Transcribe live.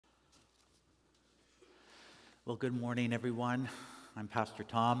Well, good morning, everyone. I'm Pastor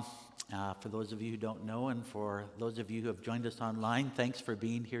Tom. For those of you who don't know, and for those of you who have joined us online, thanks for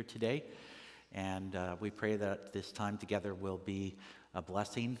being here today. And we pray that this time together will be a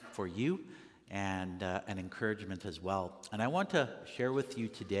blessing for you and an encouragement as well. And I want to share with you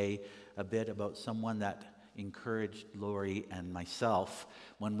today a bit about someone that encouraged Lori and myself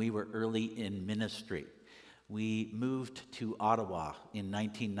when we were early in ministry. We moved to Ottawa in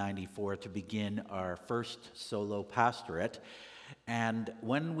 1994 to begin our first solo pastorate. And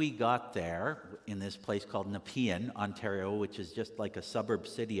when we got there, in this place called Nepean, Ontario, which is just like a suburb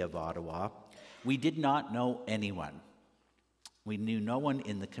city of Ottawa, we did not know anyone. We knew no one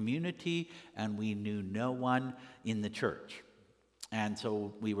in the community, and we knew no one in the church. And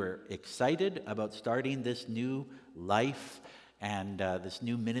so we were excited about starting this new life and this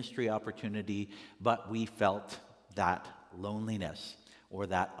new ministry opportunity, but we felt that loneliness or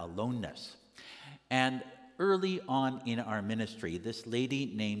that aloneness. And early on in our ministry, this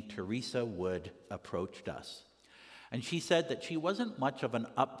lady named Teresa Wood approached us. And she said that she wasn't much of an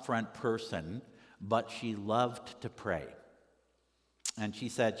upfront person, but she loved to pray. And she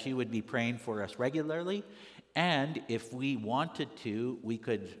said she would be praying for us regularly, and if we wanted to, we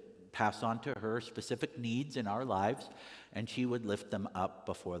could pass on to her specific needs in our lives, and she would lift them up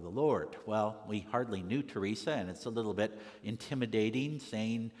before the Lord. Well, we hardly knew Teresa, and it's a little bit intimidating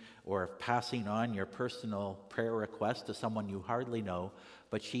saying or passing on your personal prayer request to someone you hardly know,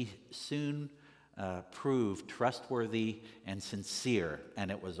 but she soon proved trustworthy and sincere, and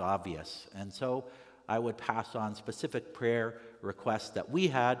it was obvious. And so I would pass on specific prayer requests that we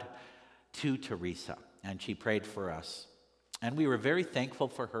had to Teresa, and she prayed for us. And we were very thankful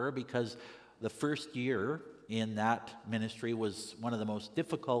for her because the first year in that ministry was one of the most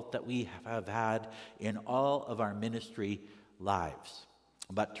difficult that we have had in all of our ministry lives.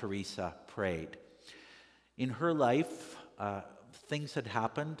 But Teresa prayed. In her life, things had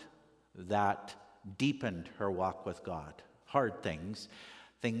happened that deepened her walk with God. Hard things.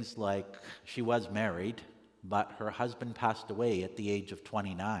 Things like she was married, but her husband passed away at the age of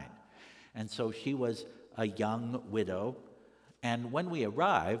 29. And so she was a young widow. And when we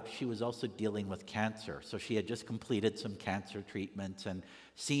arrived, she was also dealing with cancer. So she had just completed some cancer treatments and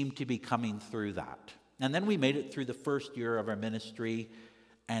seemed to be coming through that. And then we made it through the first year of our ministry,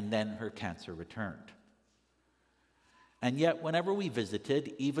 and then her cancer returned. And yet, whenever we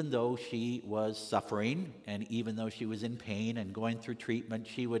visited, even though she was suffering, and even though she was in pain and going through treatment,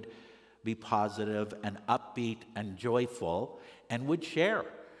 she would be positive and upbeat and joyful and would share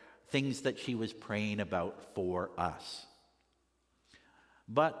things that she was praying about for us.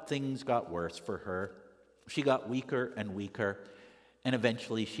 But things got worse for her. She got weaker and weaker, and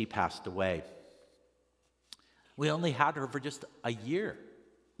eventually she passed away. We only had her for just a year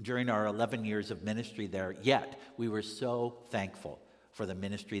during our 11 years of ministry there, yet we were so thankful for the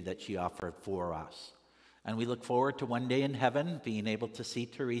ministry that she offered for us. And we look forward to one day in heaven being able to see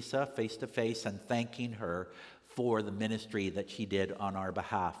Teresa face to face and thanking her for the ministry that she did on our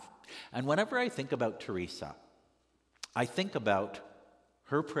behalf. And whenever I think about Teresa, I think about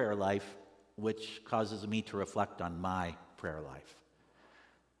her prayer life, which causes me to reflect on my prayer life.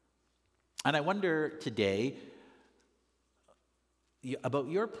 And I wonder today about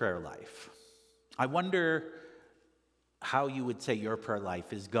your prayer life. I wonder how you would say your prayer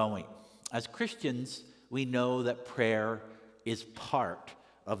life is going. As Christians, we know that prayer is part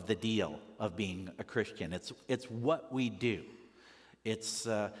of the deal of being a Christian. It's what we do. It's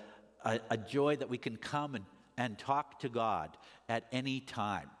a joy that we can come and talk to God at any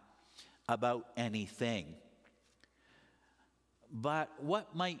time about anything. But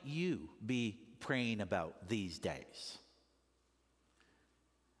what might you be praying about these days?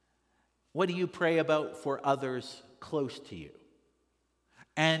 What do you pray about for others close to you?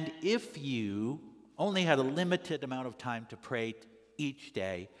 And if you only had a limited amount of time to pray each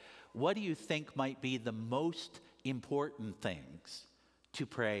day, what do you think might be the most important things to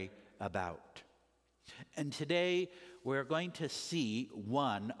pray about? And today, we're going to see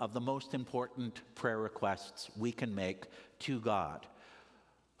one of the most important prayer requests we can make to God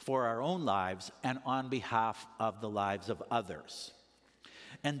for our own lives and on behalf of the lives of others.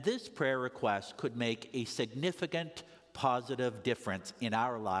 And this prayer request could make a significant positive difference in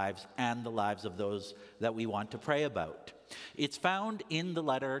our lives and the lives of those that we want to pray about. It's found in the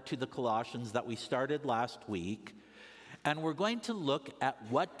letter to the Colossians that we started last week. And we're going to look at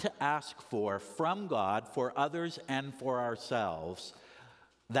what to ask for from God for others and for ourselves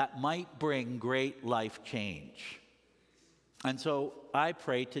that might bring great life change. And so I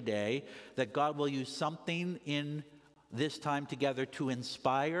pray today that God will use something in this time together to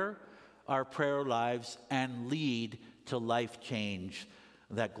inspire our prayer lives and lead to life change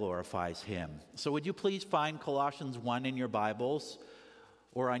that glorifies him. So would you please find Colossians 1 in your Bibles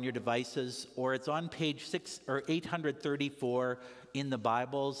or on your devices, or it's on page 834 in the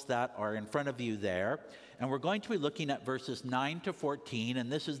Bibles that are in front of you there. And we're going to be looking at verses 9 to 14,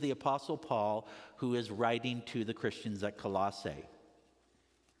 and this is the Apostle Paul who is writing to the Christians at Colossae.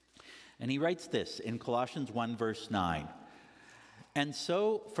 And he writes this in Colossians 1 verse 9. And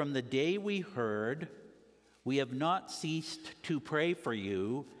so from the day we heard, we have not ceased to pray for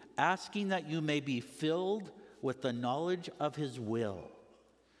you, asking that you may be filled with the knowledge of his will,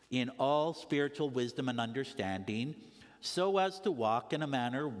 in all spiritual wisdom and understanding, so as to walk in a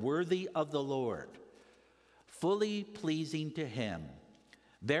manner worthy of the Lord, fully pleasing to him,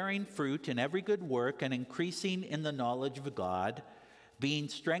 bearing fruit in every good work and increasing in the knowledge of God, being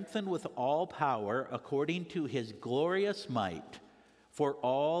strengthened with all power according to his glorious might, for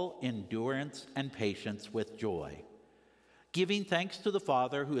all endurance and patience with joy, giving thanks to the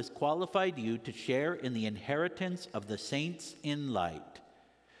Father who has qualified you to share in the inheritance of the saints in light.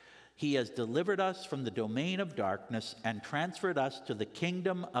 He has delivered us from the domain of darkness and transferred us to the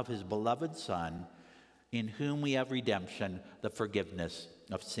kingdom of his beloved Son, in whom we have redemption, the forgiveness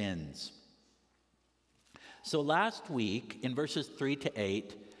of sins. So last week, in verses 3 to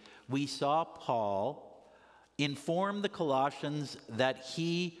 8, we saw Paul inform the Colossians that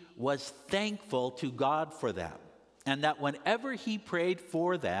he was thankful to God for them, and that whenever he prayed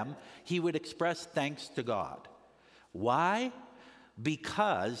for them, he would express thanks to God. Why?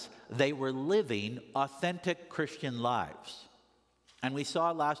 Because they were living authentic Christian lives. And we saw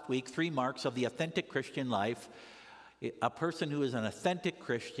last week 3 marks of the authentic Christian life. A person who is an authentic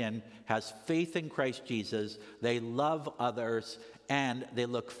Christian has faith in Christ Jesus, they love others, and they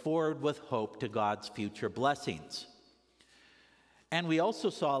look forward with hope to God's future blessings. And we also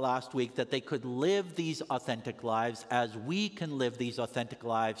saw last week that they could live these authentic lives as we can live these authentic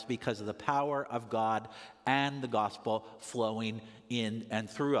lives because of the power of God and the gospel flowing in and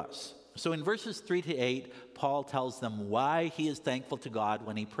through us. So in verses 3 to 8, Paul tells them why he is thankful to God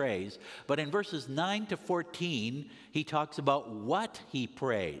when he prays. But in verses 9 to 14, he talks about what he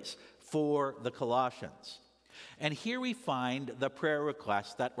prays for the Colossians. And here we find the prayer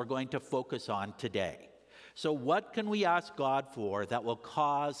request that we're going to focus on today. So what can we ask God for that will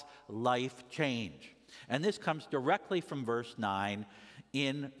cause life change? And this comes directly from verse 9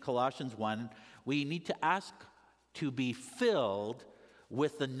 in Colossians 1. We need to ask to be filled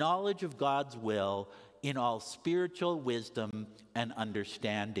with the knowledge of God's will in all spiritual wisdom and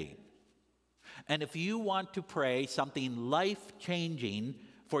understanding. And if you want to pray something life-changing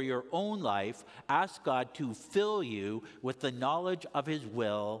for your own life, ask God to fill you with the knowledge of his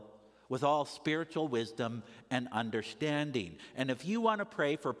will, with all spiritual wisdom and understanding. And if you want to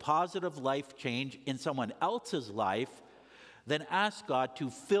pray for positive life change in someone else's life, then ask God to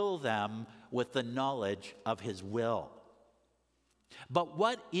fill them with the knowledge of his will. But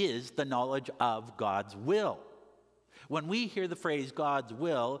what is the knowledge of God's will? When we hear the phrase God's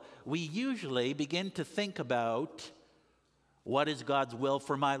will, we usually begin to think about, what is God's will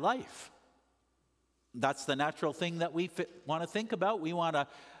for my life? That's the natural thing that we want to think about. We want to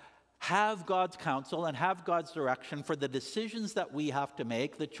have God's counsel and have God's direction for the decisions that we have to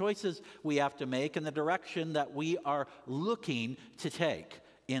make, the choices we have to make, and the direction that we are looking to take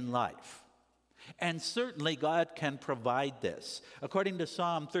in life. And certainly God can provide this. According to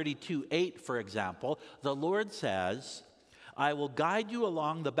Psalm 32:8, for example, the Lord says, I will guide you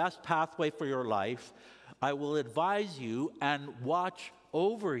along the best pathway for your life. I will advise you and watch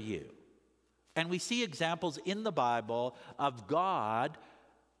over you. And we see examples in the Bible of God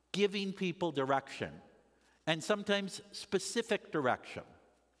giving people direction, and sometimes specific direction,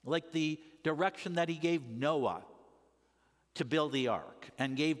 like the direction that he gave Noah to build the ark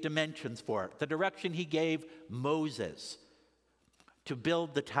and gave dimensions for it, the direction he gave Moses to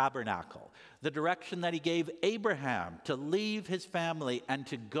build the tabernacle, the direction that he gave Abraham to leave his family and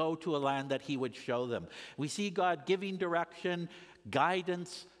to go to a land that he would show them. We see God giving direction,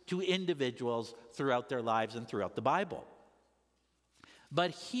 guidance to individuals throughout their lives and throughout the Bible.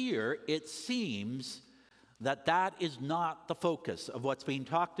 But here it seems that that is not the focus of what's being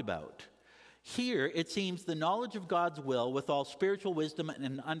talked about. Here it seems the knowledge of God's will with all spiritual wisdom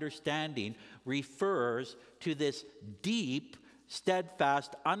and understanding refers to this deep,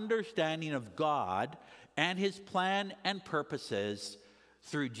 steadfast understanding of God and his plan and purposes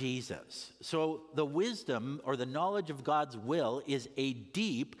through Jesus. So the wisdom or the knowledge of God's will is a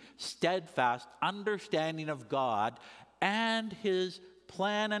deep, steadfast understanding of God and his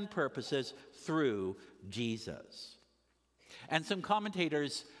plan and purposes through Jesus. And some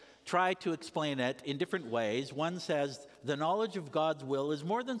commentators try to explain it in different ways. One says the knowledge of God's will is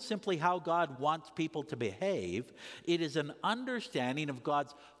more than simply how God wants people to behave. It is an understanding of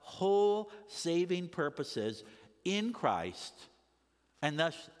God's whole saving purposes in Christ, and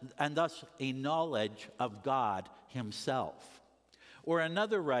thus a knowledge of God himself. Or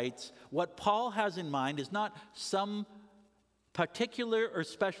another writes, what Paul has in mind is not some particular or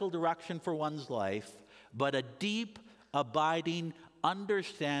special direction for one's life, but a deep, abiding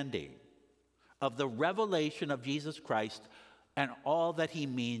understanding of the revelation of Jesus Christ and all that he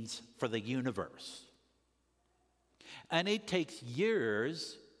means for the universe. And it takes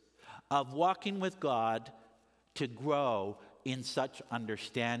years of walking with God to grow in such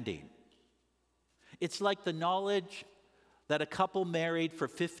understanding. It's like the knowledge that a couple married for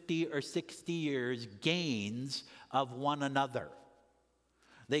 50 or 60 years gains of one another.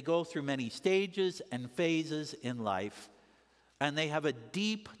 They go through many stages and phases in life, and they have a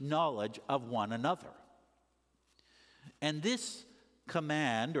deep knowledge of one another. And this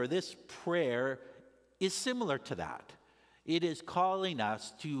command or this prayer is similar to that. It is calling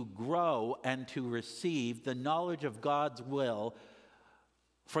us to grow and to receive the knowledge of God's will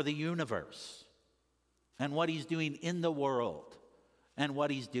for the universe and what he's doing in the world and what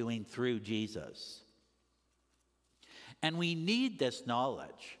he's doing through Jesus. And we need this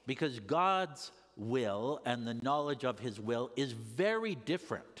knowledge because God's will and the knowledge of his will is very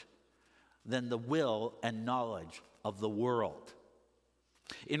different than the will and knowledge of the world.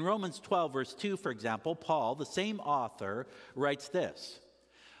 In Romans 12, verse 2, for example, Paul, the same author, writes this: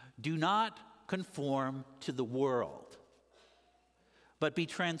 do not conform to the world, but be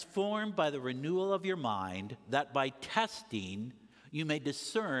transformed by the renewal of your mind, that by testing you may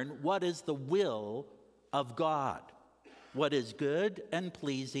discern what is the will of God, what is good and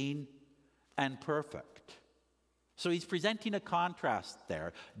pleasing and perfect. So he's presenting a contrast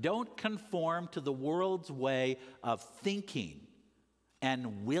there. Don't conform to the world's way of thinking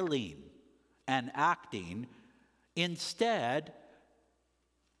and willing and acting. Instead,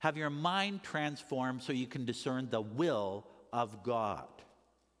 have your mind transformed so you can discern the will of God.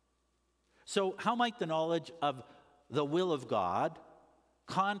 So how might the knowledge of the will of God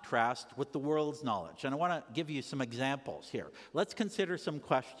contrast with the world's knowledge? And I want to give you some examples here. Let's consider some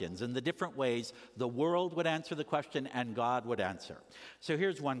questions and the different ways the world would answer the question and God would answer. So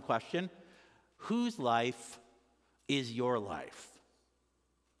here's one question: whose life is your life?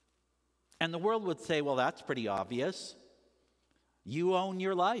 And the world would say, well, that's pretty obvious. You own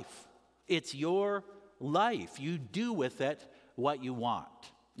your life. It's your life. You do with it what you want.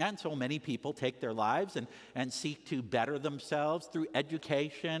 And so many people take their lives and seek to better themselves through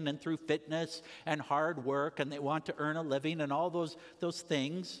education and through fitness and hard work, and they want to earn a living and all those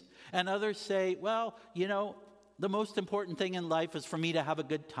things. And others say, well, you know, the most important thing in life is for me to have a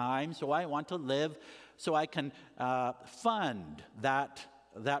good time, so I want to live so I can fund that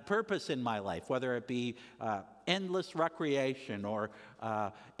purpose in my life, whether it be endless recreation or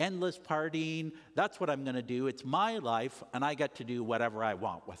endless partying. That's what I'm going to do. It's my life, and I get to do whatever I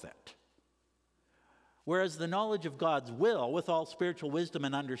want with it. Whereas the knowledge of God's will, with all spiritual wisdom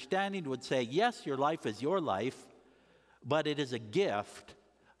and understanding, would say, yes, your life is your life, but it is a gift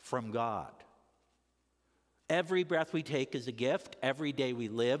from God. Every breath we take is a gift. Every day we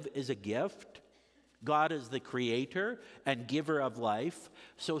live is a gift. God is the creator and giver of life.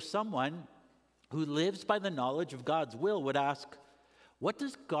 So someone who lives by the knowledge of God's will would ask, what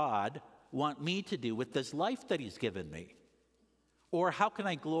does God want me to do with this life that he's given me? Or how can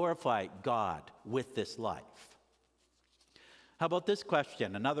I glorify God with this life? How about this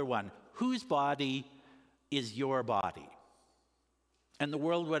question? Another one: whose body is your body? And the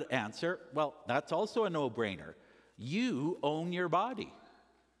world would answer, well, that's also a no-brainer. You own your body.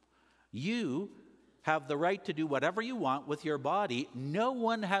 You have the right to do whatever you want with your body. No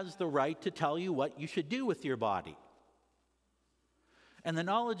one has the right to tell you what you should do with your body. And the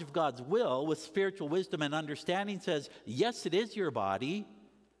knowledge of God's will with spiritual wisdom and understanding says, yes, it is your body,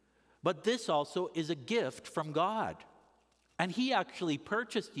 but this also is a gift from God. And he actually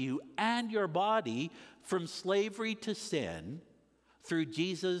purchased you and your body from slavery to sin through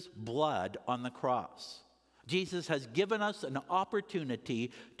Jesus' blood on the cross. Jesus has given us an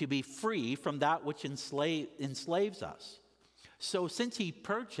opportunity to be free from that which enslaves us. So since he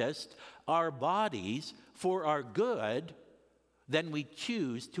purchased our bodies for our good, then we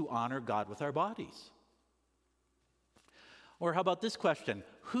choose to honor God with our bodies. Or how about this question?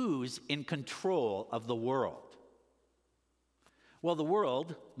 Who's in control of the world? Well, the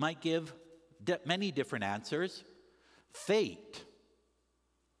world might give many different answers. Fate.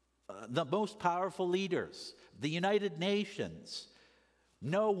 The most powerful leaders, the United Nations,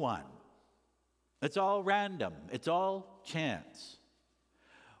 No one. It's all random. It's all chance.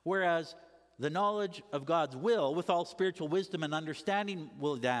 Whereas the knowledge of God's will, with all spiritual wisdom and understanding,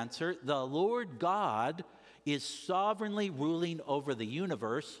 will answer, the Lord God is sovereignly ruling over the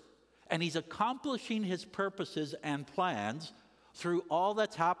universe, and he's accomplishing his purposes and plans through all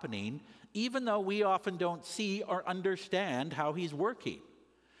that's happening, even though we often don't see or understand how he's working.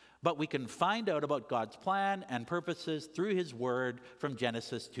 But we can find out about God's plan and purposes through his word from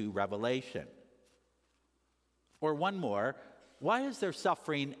Genesis to Revelation. Or one more, why is there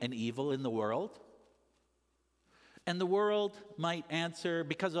suffering and evil in the world? And the world might answer,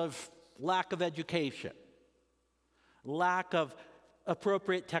 because of lack of education, lack of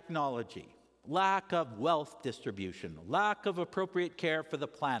appropriate technology, lack of wealth distribution, lack of appropriate care for the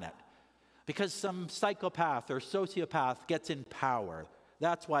planet, because some psychopath or sociopath gets in power.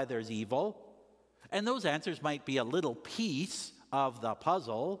 That's why there's evil. And those answers might be a little piece of the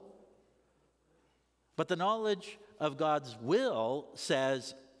puzzle. But the knowledge of God's will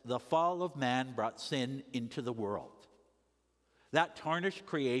says the fall of man brought sin into the world. That tarnished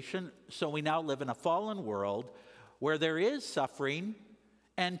creation, so we now live in a fallen world where there is suffering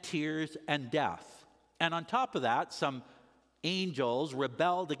and tears and death. And on top of that, some angels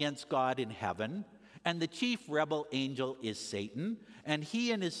rebelled against God in heaven, and the chief rebel angel is Satan, and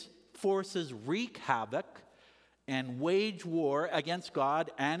he and his forces wreak havoc and wage war against God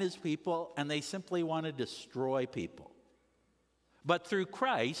and his people, and they simply want to destroy people. But through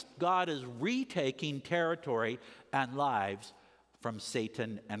Christ, God is retaking territory and lives from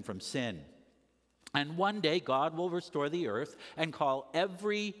Satan and from sin. And one day, God will restore the earth and call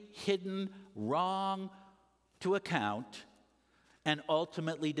every hidden wrong to account and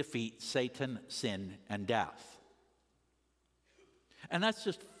ultimately defeat Satan, sin, and death. And that's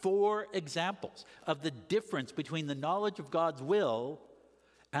just 4 examples of the difference between the knowledge of God's will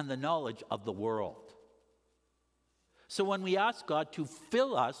and the knowledge of the world. So when we ask God to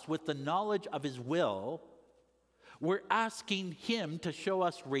fill us with the knowledge of his will, we're asking him to show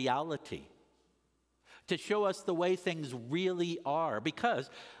us reality, to show us the way things really are, because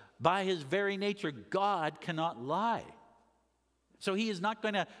by his very nature, God cannot lie. So he is not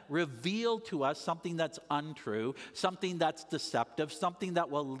going to reveal to us something that's untrue, something that's deceptive, something that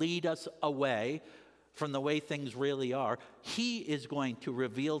will lead us away from the way things really are. He is going to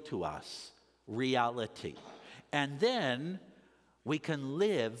reveal to us reality. And then we can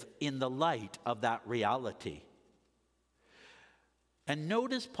live in the light of that reality. And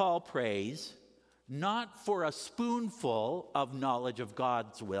notice Paul prays not for a spoonful of knowledge of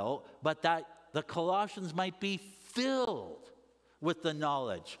God's will, but that the Colossians might be filled with the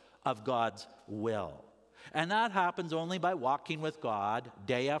knowledge of God's will. And that happens only by walking with God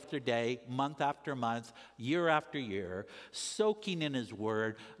day after day, month after month, year after year, soaking in his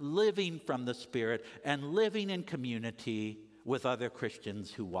word, living from the Spirit, and living in community with other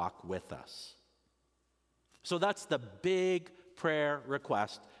Christians who walk with us. So that's the big prayer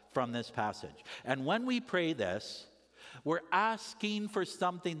request from this passage. And when we pray this, we're asking for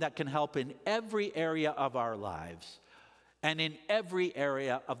something that can help in every area of our lives and in every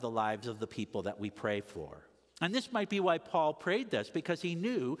area of the lives of the people that we pray for. And this might be why Paul prayed this, because he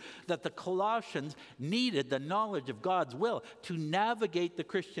knew that the Colossians needed the knowledge of God's will to navigate the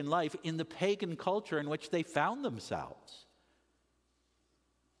Christian life in the pagan culture in which they found themselves.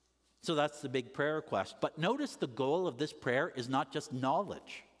 So that's the big prayer request. But notice the goal of this prayer is not just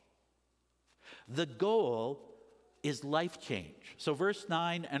knowledge. The goal is life change. So verse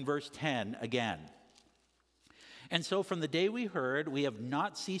 9 and verse 10 again. And so from the day we heard, we have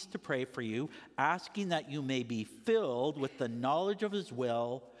not ceased to pray for you, asking that you may be filled with the knowledge of his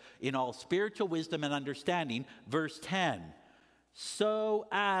will in all spiritual wisdom and understanding. Verse 10, so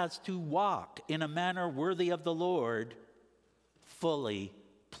as to walk in a manner worthy of the Lord, fully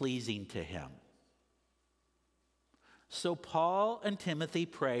pleasing to him. So Paul and Timothy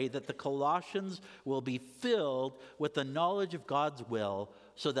pray that the Colossians will be filled with the knowledge of God's will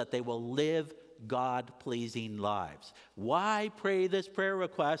so that they will live God-pleasing lives. Why pray this prayer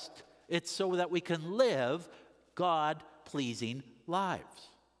request? It's so that we can live God-pleasing lives.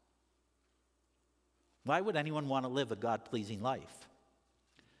 Why would anyone want to live a God-pleasing life?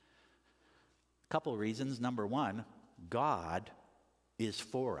 A couple of reasons. Number one, God is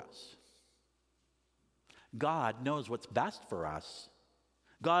for us. God knows what's best for us.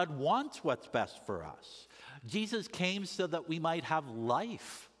 God wants what's best for us. Jesus came so that we might have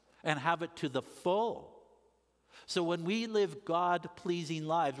life and have it to the full. So when we live God-pleasing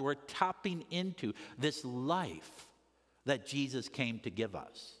lives, we're tapping into this life that Jesus came to give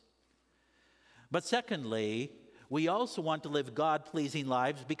us. But secondly, We also want to live God-pleasing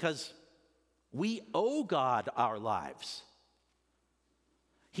lives because we owe God our lives.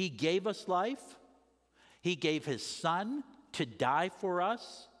 He gave us life. He gave his Son to die for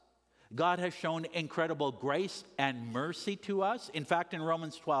us. God has shown incredible grace and mercy to us. In fact, in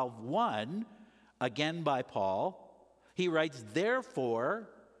Romans 12:1, again by Paul, he writes, "Therefore,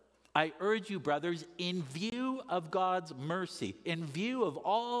 I urge you, brothers, in view of God's mercy, in view of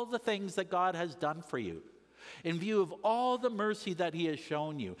all the things that God has done for you, in view of all the mercy that he has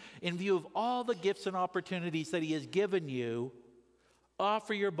shown you, in view of all the gifts and opportunities that he has given you,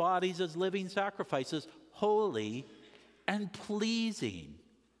 offer your bodies as living sacrifices, holy and pleasing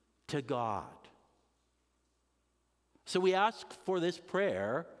to God." So we ask for this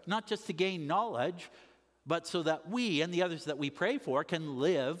prayer, not just to gain knowledge, but so that we and the others that we pray for can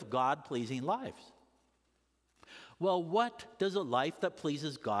live God-pleasing lives. Well, what does a life that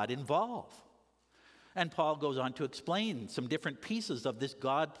pleases God involve? And Paul goes on to explain some different pieces of this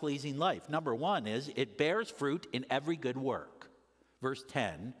God-pleasing life. Number one is it bears fruit in every good work. Verse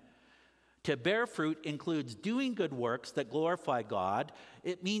 10, to bear fruit includes doing good works that glorify God.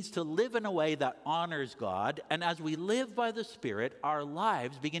 It means to live in a way that honors God. And as we live by the Spirit, our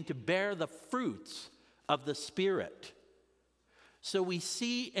lives begin to bear the fruits of the Spirit. So we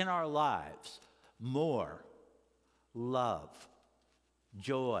see in our lives more love,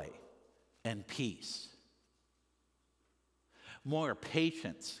 joy, and peace. More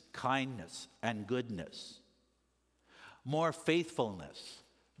patience, kindness, and goodness. More faithfulness,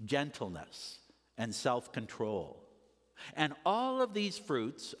 gentleness, and self-control. And all of these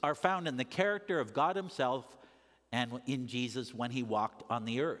fruits are found in the character of God himself and in Jesus when he walked on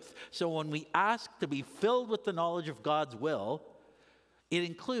the earth. So when we ask to be filled with the knowledge of God's will, it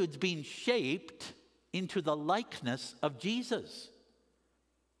includes being shaped into the likeness of Jesus.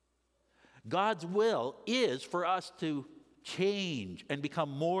 God's will is for us to change and become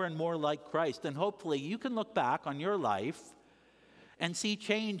more and more like Christ. And hopefully you can look back on your life and see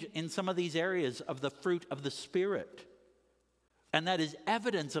change in some of these areas of the fruit of the Spirit. And that is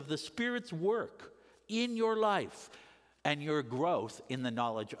evidence of the Spirit's work in your life and your growth in the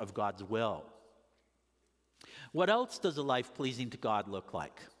knowledge of God's will. What else does a life pleasing to God look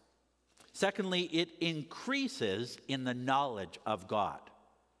like? Secondly, it increases in the knowledge of God.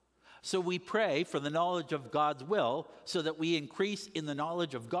 So we pray for the knowledge of God's will so that we increase in the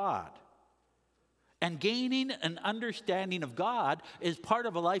knowledge of God. And gaining an understanding of God is part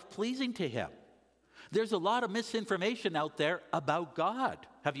of a life pleasing to him. There's a lot of misinformation out there about God.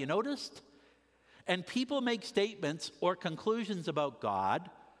 Have you noticed? And people make statements or conclusions about God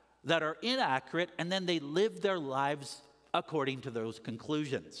that are inaccurate, and then they live their lives according to those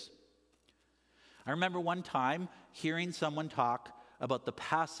conclusions. I remember one time hearing someone talk about the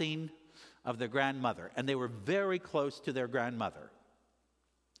passing of their grandmother, and they were very close to their grandmother.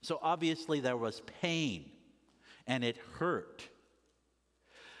 So obviously there was pain, and it hurt.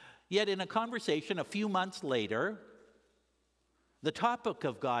 Yet in a conversation a few months later, the topic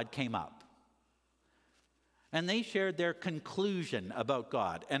of God came up. And they shared their conclusion about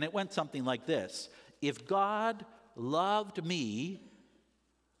God. And it went something like this: if God loved me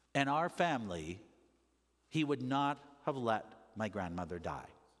and our family, he would not have let my grandmother die.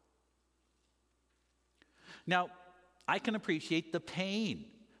 Now, I can appreciate the pain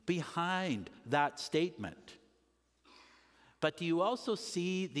behind that statement. But do you also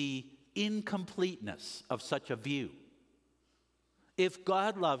see the incompleteness of such a view? If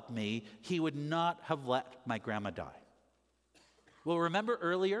God loved me, he would not have let my grandma die. Well, remember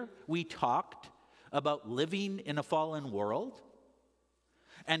earlier we talked about living in a fallen world?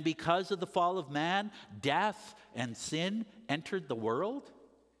 And because of the fall of man, death and sin entered the world.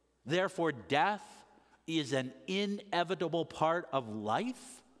 Therefore, death is an inevitable part of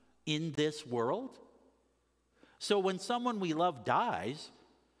life in this world. So when someone we love dies,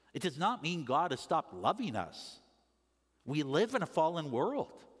 it does not mean God has stopped loving us. We live in a fallen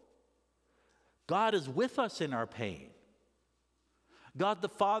world. God is with us in our pain. God the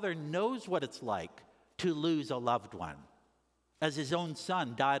Father knows what it's like to lose a loved one, as his own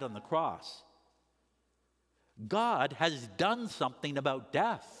Son died on the cross. God has done something about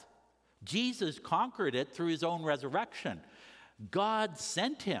death. Jesus conquered it through his own resurrection. God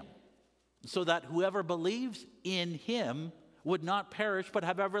sent him so that whoever believes in him would not perish but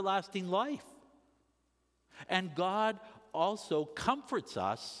have everlasting life. And God also comforts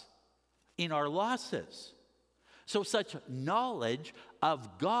us in our losses. So such knowledge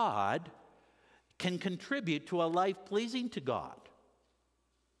of God can contribute to a life pleasing to God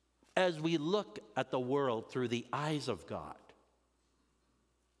as we look at the world through the eyes of God.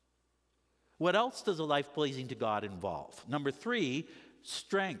 What else does a life pleasing to God involve? Number 3,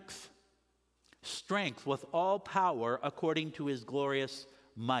 strength. Strength with all power according to his glorious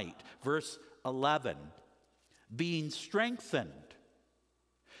might. Verse 11, being strengthened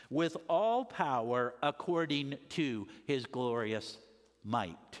with all power according to his glorious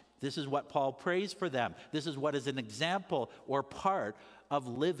might. This is what Paul prays for them. This is what is an example or part of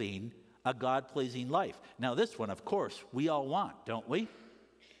living a God-pleasing life. Now this one, of course, we all want, don't we?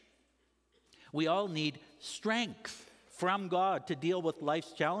 We all need strength from God to deal with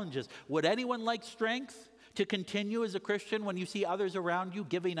life's challenges. Would anyone like strength to continue as a Christian when you see others around you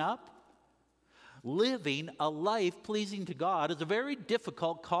giving up? Living a life pleasing to God is a very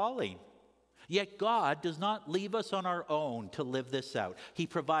difficult calling. Yet God does not leave us on our own to live this out. He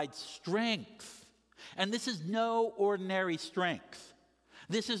provides strength. And this is no ordinary strength.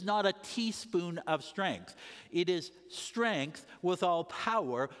 This is not a teaspoon of strength. It is strength with all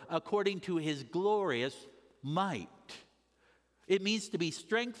power according to his glorious might. It means to be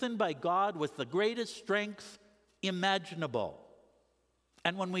strengthened by God with the greatest strength imaginable.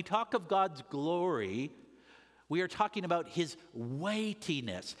 And when we talk of God's glory, we are talking about his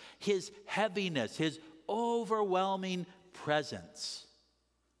weightiness, his heaviness, his overwhelming presence.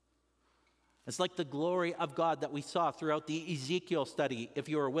 It's like the glory of God that we saw throughout the Ezekiel study, if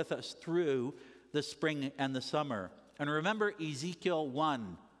you were with us through the spring and the summer. And remember Ezekiel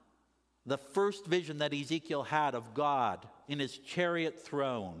 1, the first vision that Ezekiel had of God in his chariot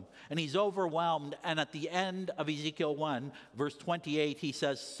throne. And he's overwhelmed. And at the end of Ezekiel 1, verse 28, he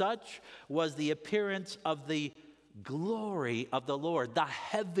says, such was the appearance of the glory of the Lord, the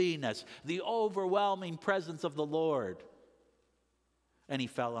heaviness, the overwhelming presence of the Lord. And he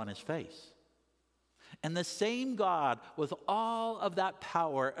fell on his face. And the same God, with all of that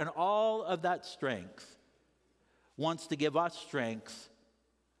power and all of that strength, wants to give us strength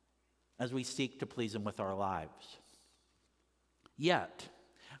as we seek to please him with our lives. Yet,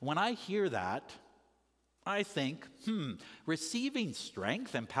 when I hear that, I think, receiving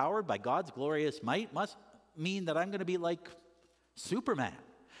strength empowered by God's glorious might must mean that I'm going to be like Superman.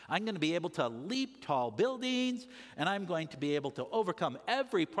 I'm going to be able to leap tall buildings, and I'm going to be able to overcome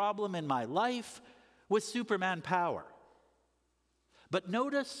every problem in my life with Superman power. But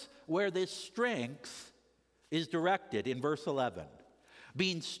notice where this strength is directed in verse 11.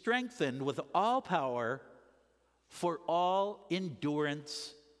 Being strengthened with all power for all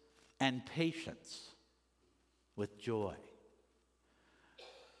endurance and patience with joy.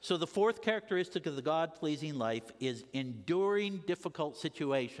 So the fourth characteristic of the God-pleasing life is enduring difficult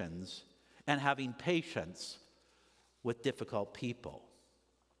situations and having patience with difficult people.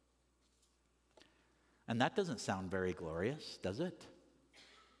 And that doesn't sound very glorious, does it?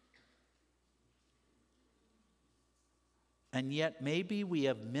 And yet maybe we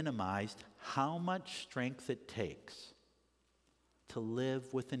have minimized how much strength it takes to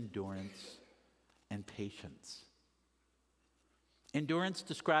live with endurance and patience. Endurance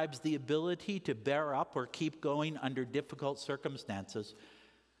describes the ability to bear up or keep going under difficult circumstances.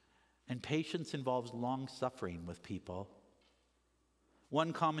 And patience involves long suffering with people.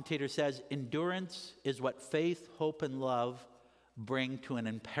 One commentator says, endurance is what faith, hope, and love bring to an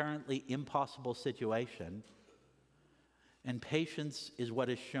apparently impossible situation. And patience is what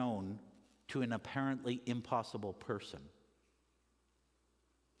is shown to an apparently impossible person.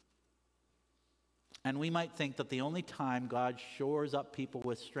 And we might think that the only time God shores up people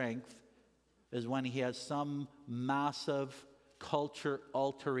with strength is when he has some massive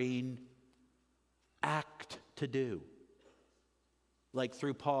culture-altering act to do. Like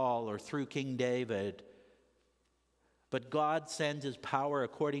through Paul or through King David. But God sends his power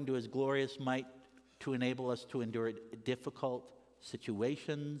according to his glorious might to enable us to endure difficult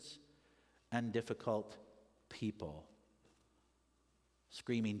situations and difficult people.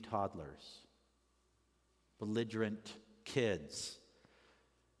 Screaming toddlers, belligerent kids,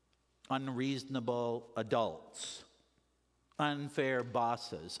 unreasonable adults, unfair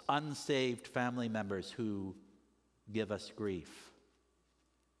bosses, unsaved family members who give us grief.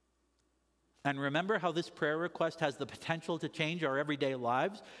 And remember how this prayer request has the potential to change our everyday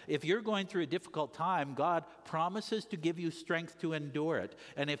lives? If you're going through a difficult time, God promises to give you strength to endure it.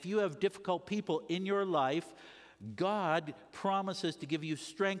 And if you have difficult people in your life, God promises to give you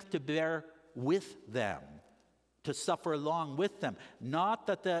strength to bear with them, to suffer along with them. Not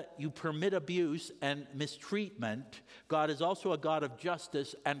that you permit abuse and mistreatment. God is also a God of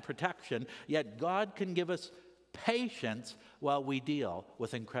justice and protection. Yet God can give us patience while we deal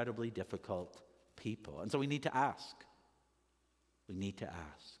with incredibly difficult people. And so we need to ask. We need to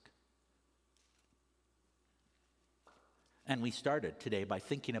ask. And we started today by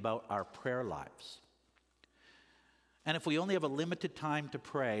thinking about our prayer lives. And if we only have a limited time to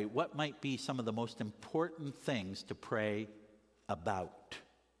pray, what might be some of the most important things to pray about?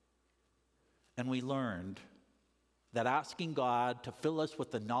 And we learned that asking God to fill us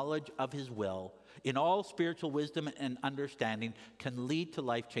with the knowledge of His will in all spiritual wisdom and understanding can lead to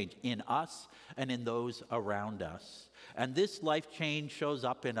life change in us and in those around us. And this life change shows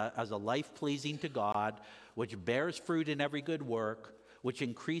up as a life pleasing to God, which bears fruit in every good work, which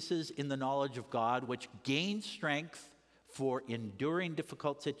increases in the knowledge of God, which gains strength for enduring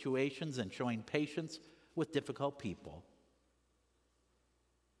difficult situations and showing patience with difficult people.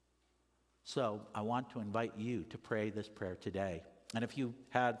 So I want to invite you to pray this prayer today. And if you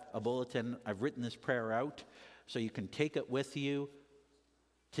had a bulletin, I've written this prayer out so you can take it with you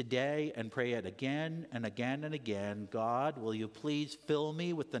today and pray it again and again and again. God, will you please fill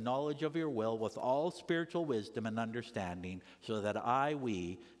me with the knowledge of your will, with all spiritual wisdom and understanding, so that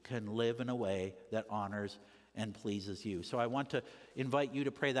we can live in a way that honors and pleases you. So I want to invite you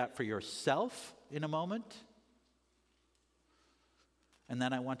to pray that for yourself in a moment. And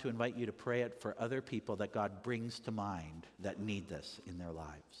then I want to invite you to pray it for other people that God brings to mind that need this in their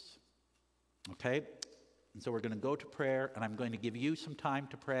lives. Okay? And so we're going to go to prayer, and I'm going to give you some time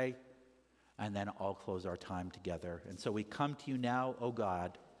to pray, and then I'll close our time together. And so we come to you now, O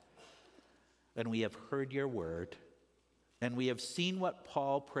God, and we have heard your word, and we have seen what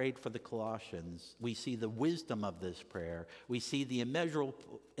Paul prayed for the Colossians. We see the wisdom of this prayer. We see the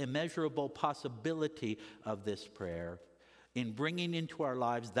immeasurable possibility of this prayer in bringing into our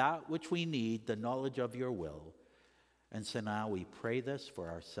lives that which we need, the knowledge of your will. And so now we pray this for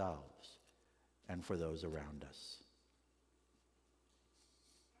ourselves and for those around us.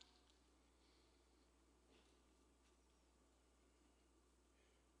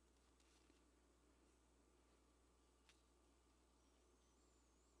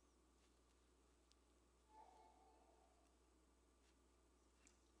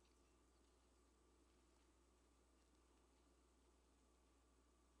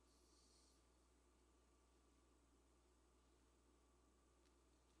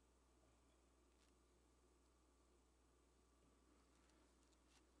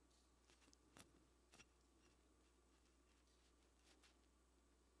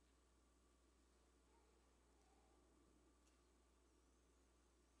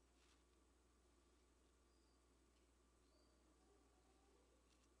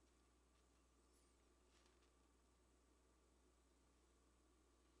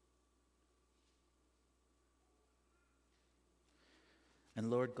 And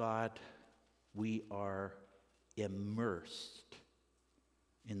Lord God, we are immersed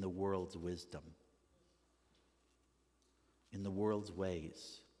in the world's wisdom, in the world's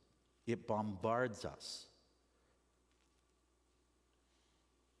ways. It bombards us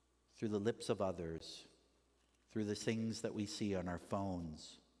through the lips of others, through the things that we see on our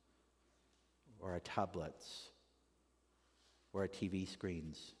phones or our tablets or our TV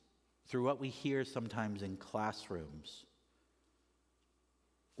screens, through what we hear sometimes in classrooms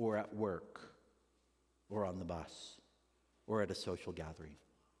or at work, or on the bus, or at a social gathering.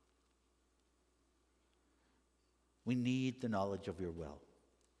 We need the knowledge of your will.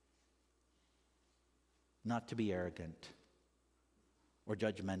 Not to be arrogant or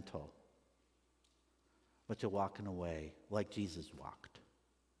judgmental, but to walk in a way like Jesus walked.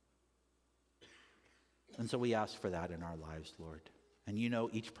 And so we ask for that in our lives, Lord. And you know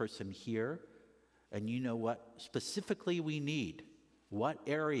each person here, and you know what specifically we need. What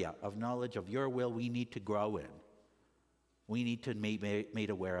area of knowledge of your will we need to grow in, we need to be made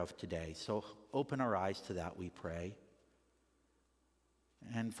aware of today. So open our eyes to that, we pray.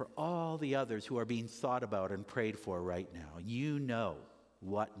 And for all the others who are being thought about and prayed for right now, you know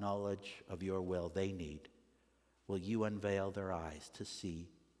what knowledge of your will they need. Will you unveil their eyes to see,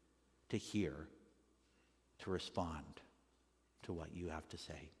 to hear, to respond to what you have to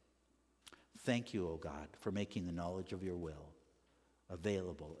say? Thank you, O God, for making the knowledge of your will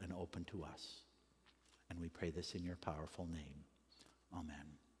available and open to us. And we pray this in your powerful name.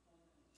 Amen.